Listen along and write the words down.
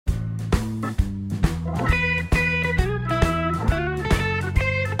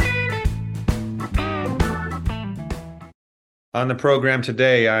On the program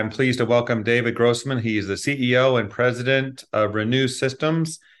today, I'm pleased to welcome David Grossman. He is the CEO and president of Renue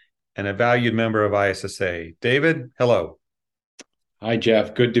Systems and a valued member of ISSA. David, hello. Hi,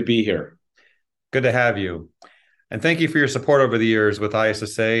 Jeff. Good to be here. Good to have you. And thank you for your support over the years with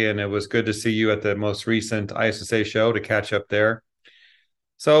ISSA. And it was good to see you at the most recent ISSA show to catch up there.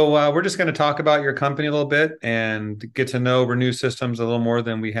 So we're just going to talk about your company a little bit and get to know Renue Systems a little more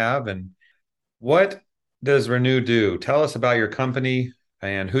than we have. And what does Renue do? Tell us about your company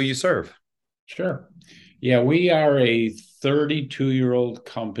and who you serve. Sure. Yeah, we are a 32-year-old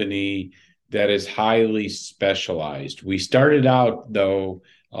company that is highly specialized. We started out, though,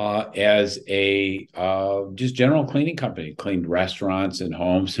 as a just general cleaning company, cleaned restaurants and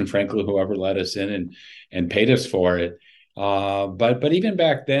homes, and frankly, whoever let us in and paid us for it. But even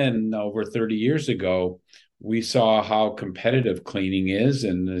back then, over 30 years ago, we saw how competitive cleaning is,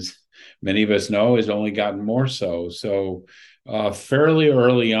 and as many of us know, has only gotten more so. So fairly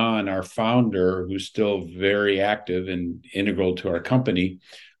early on, our founder, who's still very active and integral to our company,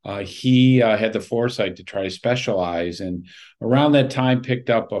 he had the foresight to try to specialize. And around that time,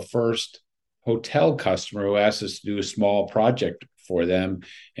 picked up a first hotel customer who asked us to do a small project for them,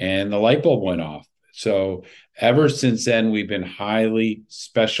 and the light bulb went off. So ever since then, we've been highly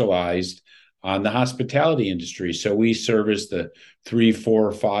specialized on the hospitality industry. So we service the 3,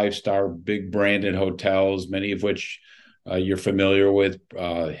 4, 5-star big branded hotels, many of which you're familiar with,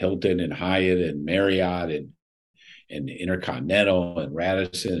 Hilton and Hyatt and Marriott and Intercontinental and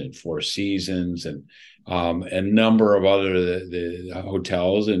Radisson and Four Seasons and a number of other the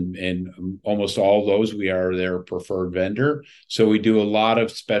hotels, and almost all those we are their preferred vendor. So we do a lot of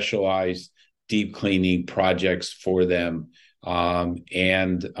specialized deep cleaning projects for them.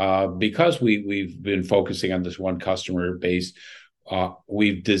 And because we've been focusing on this one customer base,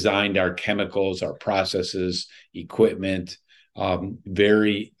 we've designed our chemicals, our processes, equipment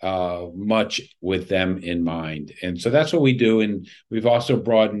very much with them in mind. And so that's what we do. And we've also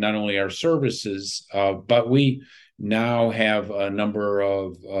broadened not only our services, but we now have a number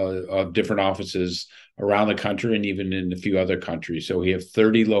of different offices around the country and even in a few other countries. So we have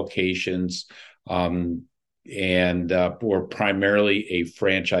 30 locations, and we're primarily a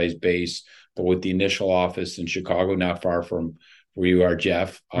franchise base, but with the initial office in Chicago, not far from where you are,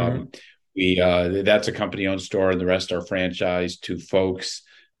 Jeff. Mhm. We That's a company-owned store, and the rest are franchised to folks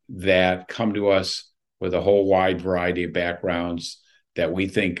that come to us with a whole wide variety of backgrounds that we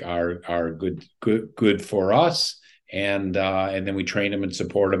think are good for us, and then we train them and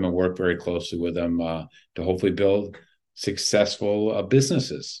support them and work very closely with them to hopefully build successful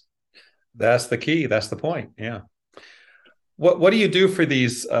businesses. That's the key. That's the point. Yeah. What do you do for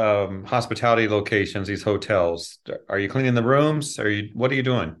these hospitality locations, these hotels? Are you cleaning the rooms? What are you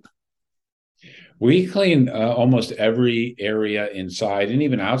doing? We clean almost every area inside and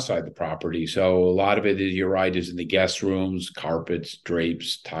even outside the property. So a lot of it is, you're right, is in the guest rooms, carpets,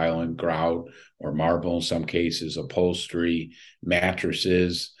 drapes, tile and grout, or marble in some cases, upholstery,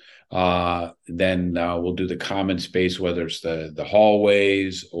 mattresses. Then we'll do the common space, whether it's the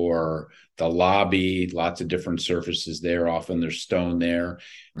hallways or the lobby. Lots of different surfaces there. Often there's stone there.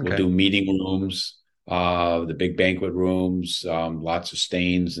 We'll Okay. do meeting rooms, the big banquet rooms, lots of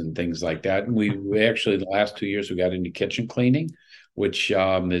stains and things like that. And we actually, the last 2 years, we got into kitchen cleaning, which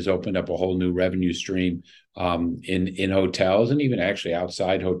has opened up a whole new revenue stream in hotels and even actually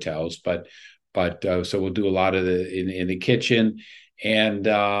outside hotels. But so we'll do a lot of in the kitchen, and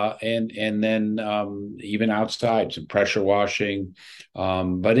then even outside, some pressure washing.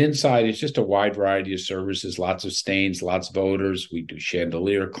 But inside, it's just a wide variety of services, lots of stains, lots of odors. We do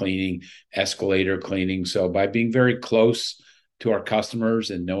chandelier cleaning, escalator cleaning. So by being very close to our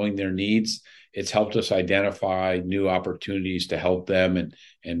customers and knowing their needs, it's helped us identify new opportunities to help them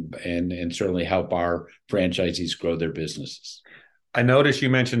and certainly help our franchisees grow their businesses. I noticed you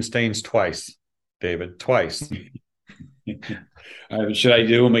mentioned stains twice, David. Twice. Should I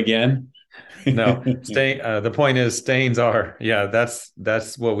do them again? No, stain. The point is, stains are. Yeah,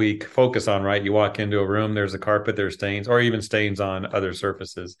 that's what we focus on, right? You walk into a room, there's a carpet, there's stains, or even stains on other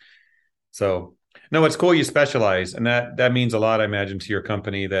surfaces. So, no, it's cool you specialize, and that means a lot, I imagine, to your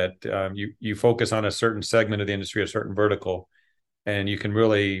company that you focus on a certain segment of the industry, a certain vertical, and you can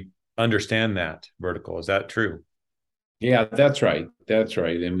really understand that vertical. Is that true? Yeah, that's right. That's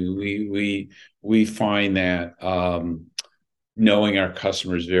right. I mean, we find that knowing our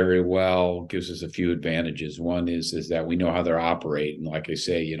customers very well gives us a few advantages. One is that we know how they're operating. Like I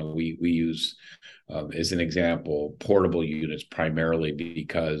say, we use as an example portable units primarily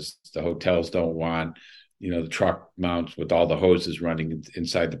because the hotels don't want the truck mounts with all the hoses running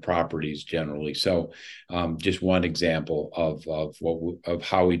inside the properties generally. So just one example of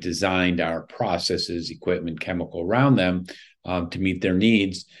how we designed our processes, equipment, chemical around them to meet their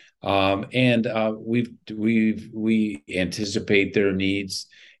needs. And we anticipate their needs,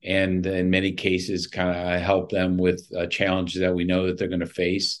 and in many cases kind of help them with challenges that we know that they're going to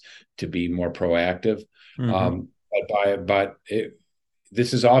face to be more proactive. Mm-hmm.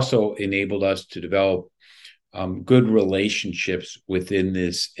 This has also enabled us to develop good relationships within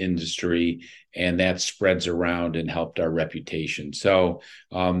this industry, and that spreads around and helped our reputation. So,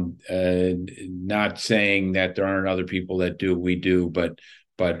 not saying that there aren't other people that do what we do, but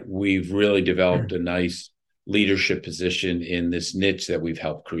we've really developed a nice leadership position in this niche that we've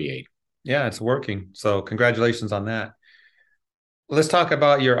helped create. Yeah, it's working. So congratulations on that. Let's talk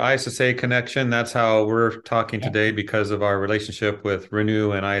about your ISSA connection. That's how we're talking today because of our relationship with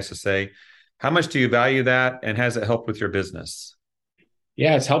Renue and ISSA. How much do you value that, and has it helped with your business?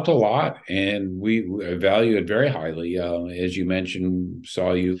 Yeah, it's helped a lot, and we value it very highly. As you mentioned,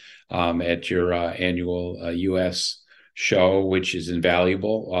 saw you at your annual US show, which is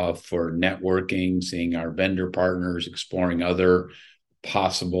invaluable for networking, seeing our vendor partners, exploring other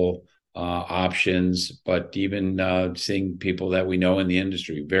possible options, but even seeing people that we know in the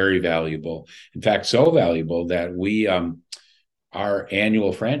industry, very valuable. In fact, so valuable that we our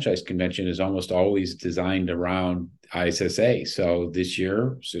annual franchise convention is almost always designed around ISSA. So this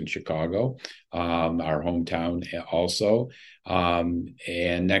year it's in Chicago, our hometown also.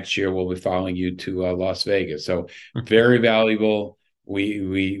 And next year we'll be following you to Las Vegas. So very valuable.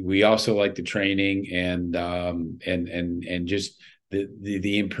 We also like the training and just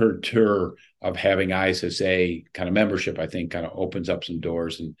the imprimatur of having ISSA kind of membership, I think, kind of opens up some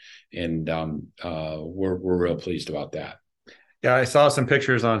doors, and we're real pleased about that. Yeah, I saw some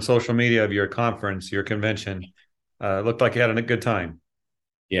pictures on social media of your conference, your convention. Looked like you had a good time.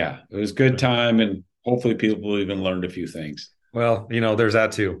 Yeah, it was a good time, and hopefully people even learned a few things. Well, there's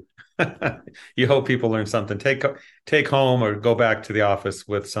that too. You hope people learn something, take home or go back to the office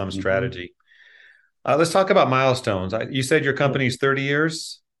with some strategy. Let's talk about milestones. You said your company's 30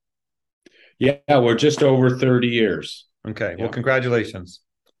 years. Yeah, we're just over 30 years. Okay, well, congratulations.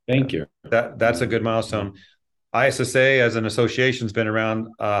 Thank you. That's a good milestone. ISSA as an association has been around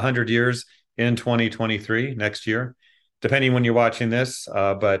 100 years in 2023, next year, depending when you're watching this,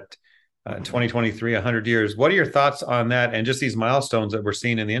 but 2023, 100 years. What are your thoughts on that and just these milestones that we're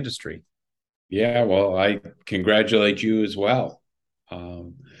seeing in the industry? Yeah, well, I congratulate you as well.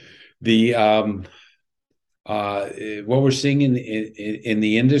 The What we're seeing in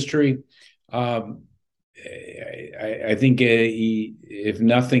the industry, I think if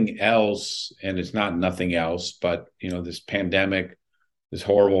nothing else, and it's not nothing else, but this pandemic, this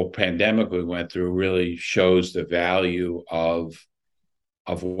horrible pandemic we went through, really shows the value of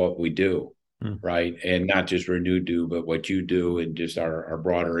what we do, right? And not just Renue do, but what you do, and just our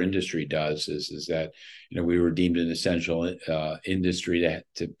broader industry does is that we were deemed an essential industry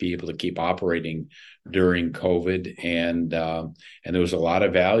to be able to keep operating during COVID, and there was a lot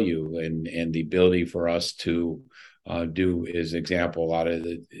of value and the ability for us to do, as an example, a lot of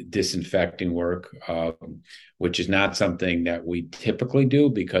the disinfecting work, which is not something that we typically do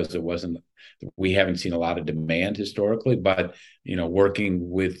because we haven't seen a lot of demand historically. But working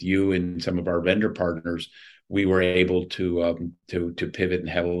with you and some of our vendor partners, we were able to pivot and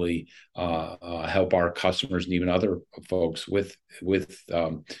heavily help our customers and even other folks with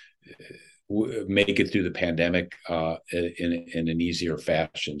make it through the pandemic in an easier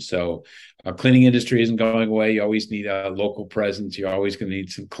fashion. So cleaning industry isn't going away. You always need a local presence. You're always going to need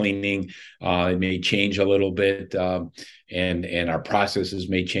some cleaning. It may change a little bit, and our processes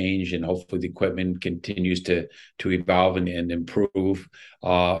may change, and hopefully the equipment continues to evolve and improve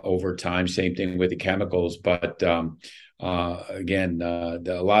over time. Same thing with the chemicals. But again,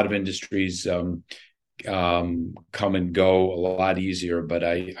 a lot of industries come and go a lot easier, but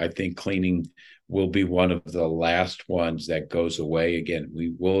I think cleaning will be one of the last ones that goes away. Again,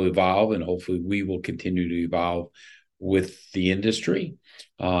 we will evolve, and hopefully we will continue to evolve with the industry.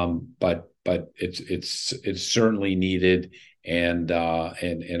 But it's certainly needed, and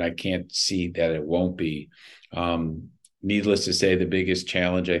I can't see that it won't be. Needless to say, the biggest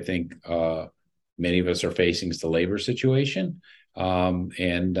challenge I think many of us are facing is the labor situation. As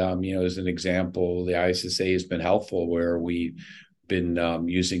an example, the ISSA has been helpful where we've been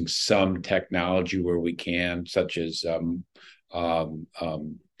using some technology where we can, such as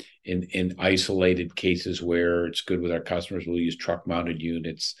in isolated cases where it's good with our customers, we'll use truck mounted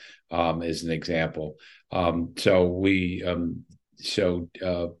units as an example.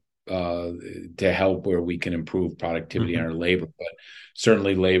 to help where we can improve productivity in Mhm. our labor. But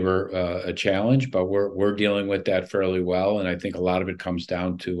certainly labor a challenge, but we're dealing with that fairly well. And I think a lot of it comes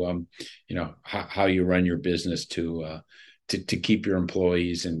down to how you run your business to keep your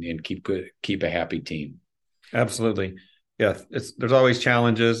employees and keep a happy team. Absolutely. Yeah, there's always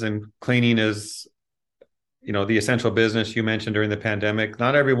challenges, and cleaning is, the essential business you mentioned during the pandemic.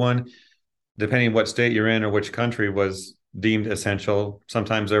 Not everyone, depending what state you're in or which country, was deemed essential.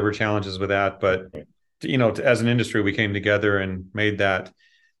 Sometimes there were challenges with that, but as an industry, we came together and made that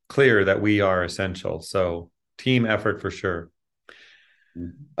clear that we are essential. So team effort for sure.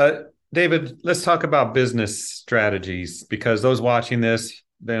 Mm-hmm. Uh, David, let's talk about business strategies, because those watching this,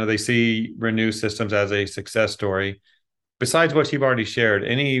 they see Renue Systems as a success story. Besides what you've already shared,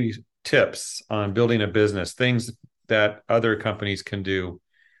 any tips on building a business, things that other companies can do?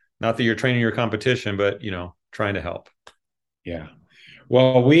 Not that you're training your competition, but trying to help. Yeah.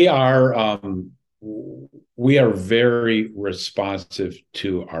 Well, we are very responsive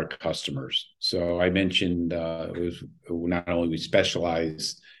to our customers. So I mentioned it was not only we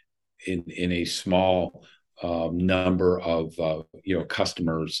specialize in a small number of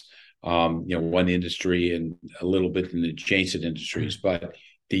customers, one industry and a little bit in adjacent industries, but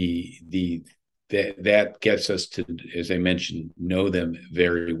the that gets us to, as I mentioned, know them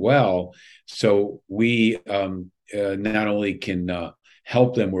very well. So we not only can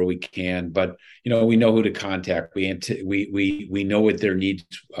help them where we can, but we know who to contact. We know what their needs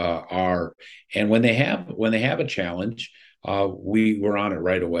are, and when they have a challenge, we're on it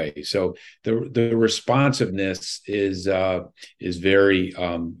right away. So the responsiveness is very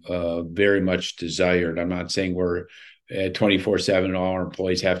much desired. I'm not saying we're 24/7. All our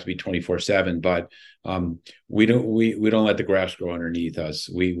employees have to be 24/7, but we don't let the grass grow underneath us.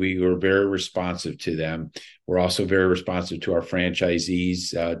 We are very responsive to them. We're also very responsive to our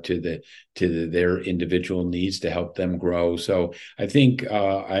franchisees, to their individual needs to help them grow. So I think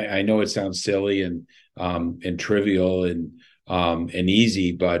I know it sounds silly and trivial and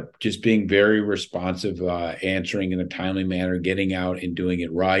easy, but just being very responsive, answering in a timely manner, getting out and doing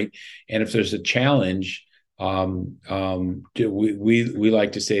it right. And if there's a challenge, we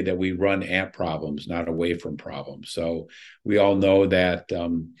like to say that we run at problems, not away from problems. So we all know that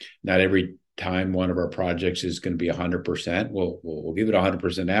not every time one of our projects is going to be 100%. We'll give it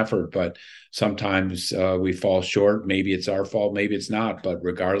 100% effort, but sometimes we fall short. Maybe it's our fault, maybe it's not. But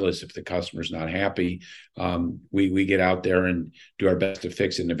regardless, if the customer's not happy, we get out there and do our best to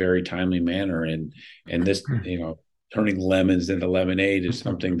fix it in a very timely manner. And this, turning lemons into lemonade is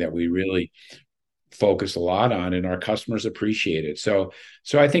something that we really focus a lot on, and our customers appreciate it. So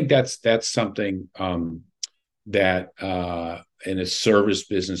I think that's something that in a service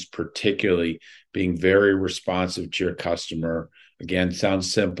business, particularly, being very responsive to your customer, again,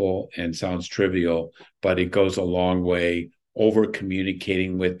 sounds simple and sounds trivial, but it goes a long way. Over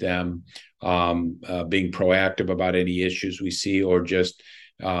communicating with them, being proactive about any issues we see, or just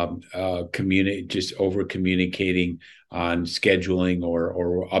over communicating on scheduling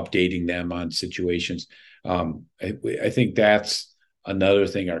or updating them on situations. I think that's another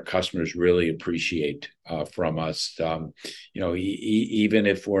thing our customers really appreciate from us. Even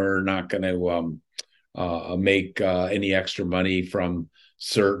if we're not going to make any extra money from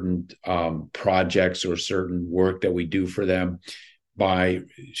certain projects or certain work that we do for them, by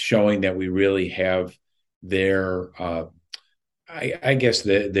showing that we really have their I guess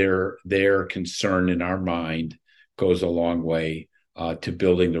their concern in our mind goes a long way to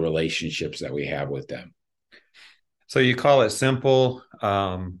building the relationships that we have with them. So you call it simple.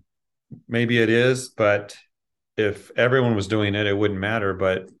 Maybe it is, but if everyone was doing it, it wouldn't matter.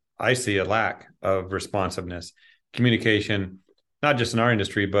 But I see a lack of responsiveness, communication, not just in our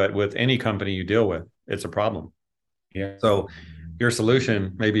industry, but with any company you deal with. It's a problem. Yeah. So your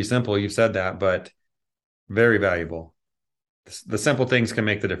solution may be simple. You've said that, but very valuable. The simple things can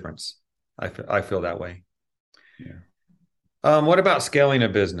make the difference. I feel that way. Yeah. What about scaling a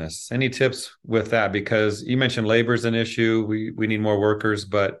business? Any tips with that? Because you mentioned labor is an issue. We need more workers,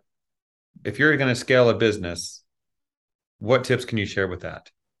 but if you're going to scale a business, what tips can you share with that?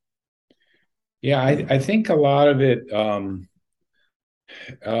 Yeah, I think a lot of it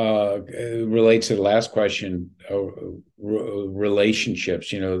relates to the last question, relationships.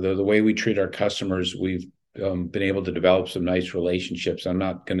 The way we treat our customers, we've been able to develop some nice relationships. I'm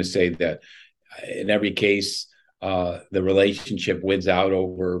not going to say that in every case the relationship wins out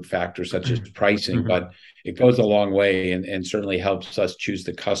over factors such as pricing, Mm-hmm. but it goes a long way and certainly helps us choose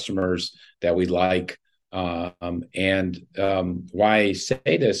the customers that we like Why I say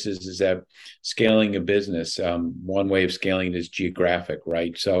this is that scaling a business, one way of scaling it is geographic,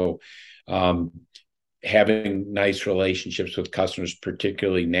 right? So um, having nice relationships with customers,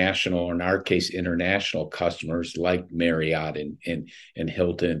 particularly national, or in our case, international customers like Marriott and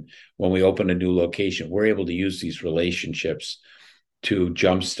Hilton. When we open a new location, we're able to use these relationships to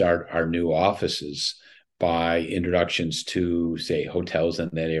jumpstart our new offices by introductions to, say, hotels in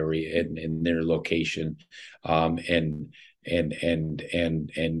that area and in their location, and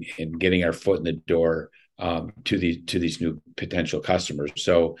getting our foot in the door to these new potential customers.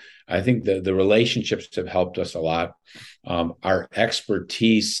 So I think the relationships have helped us a lot. Our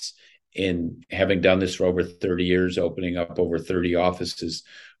expertise in having done this for over 30 years, opening up over 30 offices,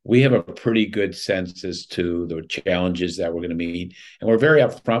 we have a pretty good sense as to the challenges that we're going to meet, and we're very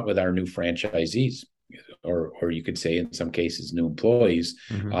upfront with our new franchisees, or you could say in some cases new employees,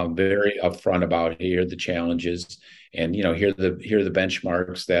 Mm-hmm. very upfront about here are the challenges, and here are the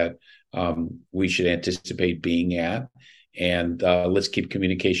benchmarks that we should anticipate being at, and let's keep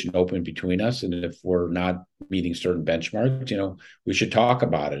communication open between us. And if we're not meeting certain benchmarks, we should talk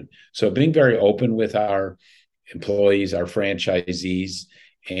about it. So being very open with our employees, our franchisees,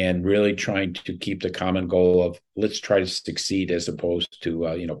 and really trying to keep the common goal of let's try to succeed as opposed to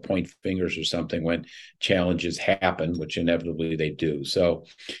point fingers or something when challenges happen, which inevitably they do. So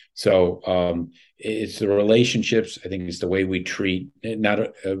it's the relationships. I think it's the way we treat not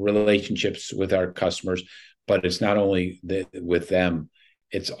relationships with our customers, but it's not only with them,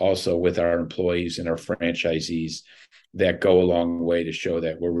 it's also with our employees and our franchisees that go a long way to show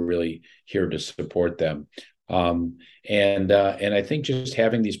that we're really here to support them. And I think just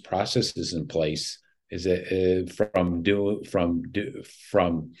having these processes in place is from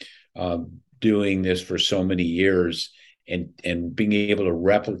doing this for so many years, and being able to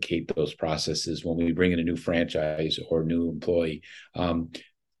replicate those processes when we bring in a new franchise or new employee,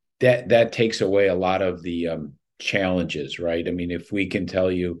 that takes away a lot of the challenges, right? I mean, if we can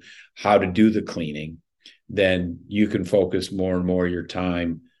tell you how to do the cleaning, then you can focus more and more of your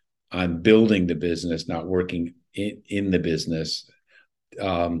time on building the business, not working in the business,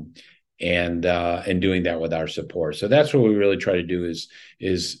 and doing that with our support. So that's what we really try to do is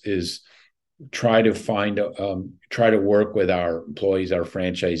try to work with our employees, our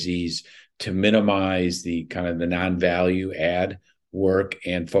franchisees, to minimize the kind of the non-value add work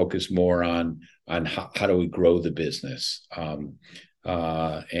and focus more on how do we grow the business.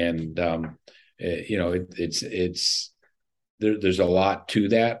 There's a lot to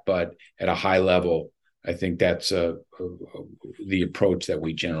that, but at a high level, I think that's the approach that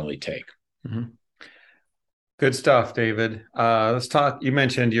we generally take. Mm-hmm. Good stuff, David. Let's talk. You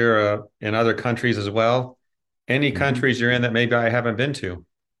mentioned you're in other countries as well. Any Mm-hmm. countries you're in that maybe I haven't been to?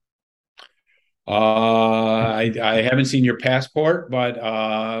 I haven't seen your passport, but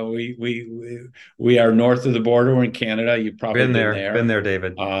we are north of the border. We're in Canada. You've probably been Been there. there,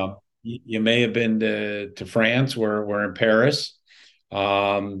 David. You may have been to France. We're in Paris,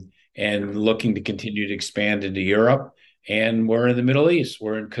 and looking to continue to expand into Europe. And we're in the Middle East.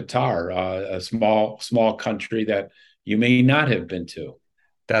 We're in Qatar, a small country that you may not have been to.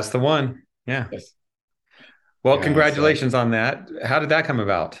 That's the one. Yeah. Yes. Well, Yeah. So congratulations on that. How did that come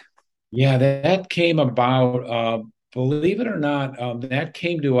about? yeah, that came about. Believe it or not, that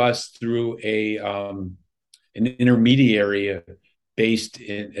came to us through an intermediary based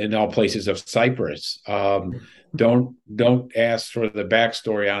in all places of Cyprus. Don't ask for the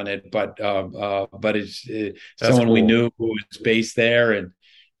backstory on it, but it's That's someone we cool. knew who was based there, and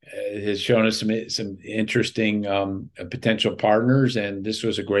has shown us some interesting potential partners, and this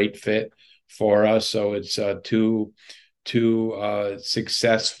was a great fit for us. So it's two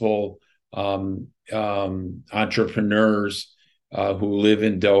successful entrepreneurs who live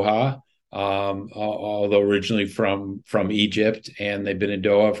in Doha, although originally from Egypt, and they've been in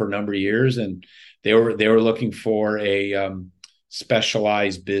Doha for a number of years, and they were looking for a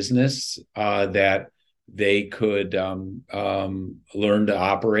specialized business that they could learn to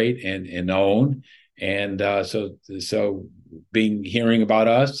operate and own, and so being hearing about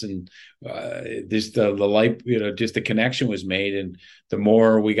us, and this the light, just the connection was made, and the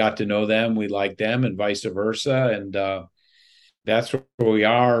more we got to know them, we liked them, and vice versa, and that's where we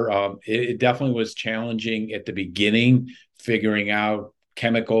are. It definitely was challenging at the beginning, figuring out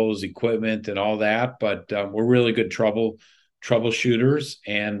chemicals, equipment, and all that. But we're really good troubleshooters,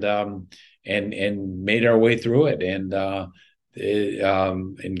 and made our way through it, and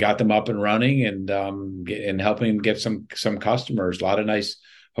got them up and running, and helping them get some customers. A lot of nice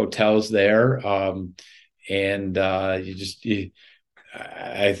hotels there, and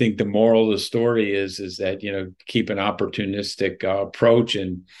I think the moral of the story is that, keep an opportunistic approach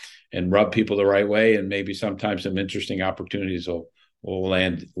and rub people the right way, and maybe sometimes some interesting opportunities will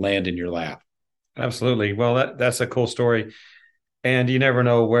land in your lap. Absolutely. Well, that's a cool story. And you never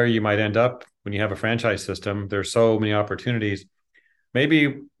know where you might end up when you have a franchise system. There's so many opportunities.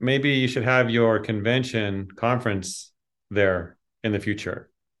 Maybe you should have your convention conference there in the future.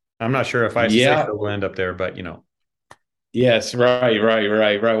 I'm not sure if ISSA Yeah. will end up there, but Yes. Right.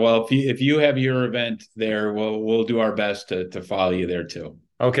 Well, if you have your event there, we'll do our best to follow you there too.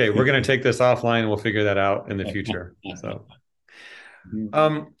 okay, we're going to take this offline and we'll figure that out in the future. So,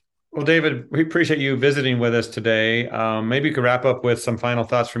 um, well, David, we appreciate you visiting with us today. Maybe you could wrap up with some final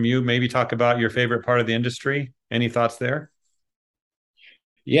thoughts from you. Maybe talk about your favorite part of the industry. Any thoughts there?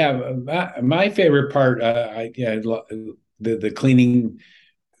 Yeah, my favorite part, the cleaning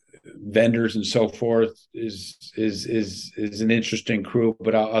vendors and so forth is an interesting crew.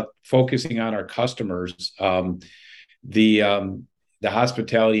 But focusing on our customers, the the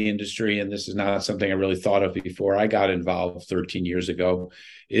hospitality industry, and this is not something I really thought of before I got involved 13 years ago,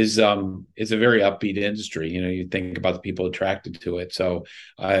 is a very upbeat industry. You think about the people attracted to it. So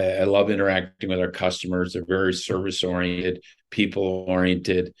I love interacting with our customers. They're very service oriented, people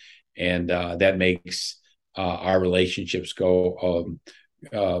oriented, and that makes our relationships go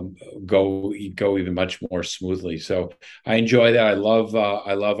even much more smoothly. So I enjoy that. I love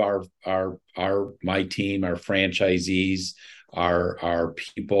our my team, our franchisees, our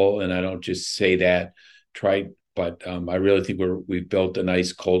people, and I don't just say that try, but I really think we've built a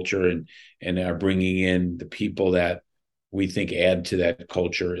nice culture and are bringing in the people that we think add to that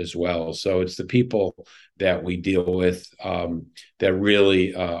culture as well. So it's the people that we deal with that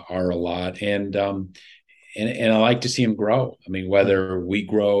really are a lot, and I like to see them grow. I mean, whether we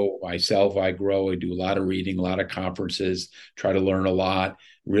grow, I grow, I do a lot of reading, a lot of conferences, try to learn a lot,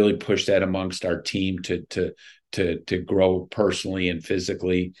 really push that amongst our team to grow personally and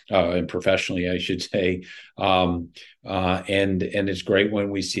physically and professionally, I should say. And it's great when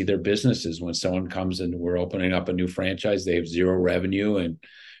we see their businesses. When someone comes and we're opening up a new franchise, they have zero revenue and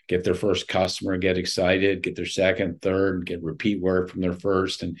get their first customer, get excited, get their second, third, get repeat work from their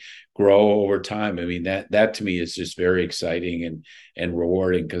first, and grow over time. I mean, that to me is just very exciting and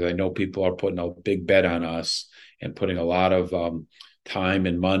rewarding, because I know people are putting a big bet on us and putting a lot of time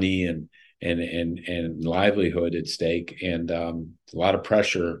and money and livelihood at stake, and a lot of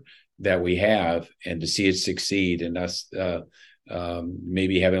pressure that we have, and to see it succeed and us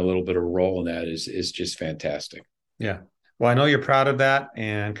maybe having a little bit of a role in that is just fantastic. Yeah. Well, I know you're proud of that,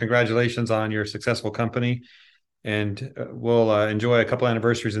 and congratulations on your successful company. And we'll enjoy a couple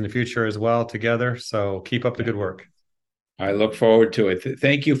anniversaries in the future as well together. So keep up the good work. I look forward to it.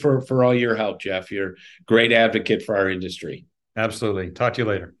 Thank you for all your help, Jeff. You're a great advocate for our industry. Absolutely. Talk to you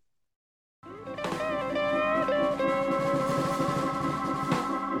later.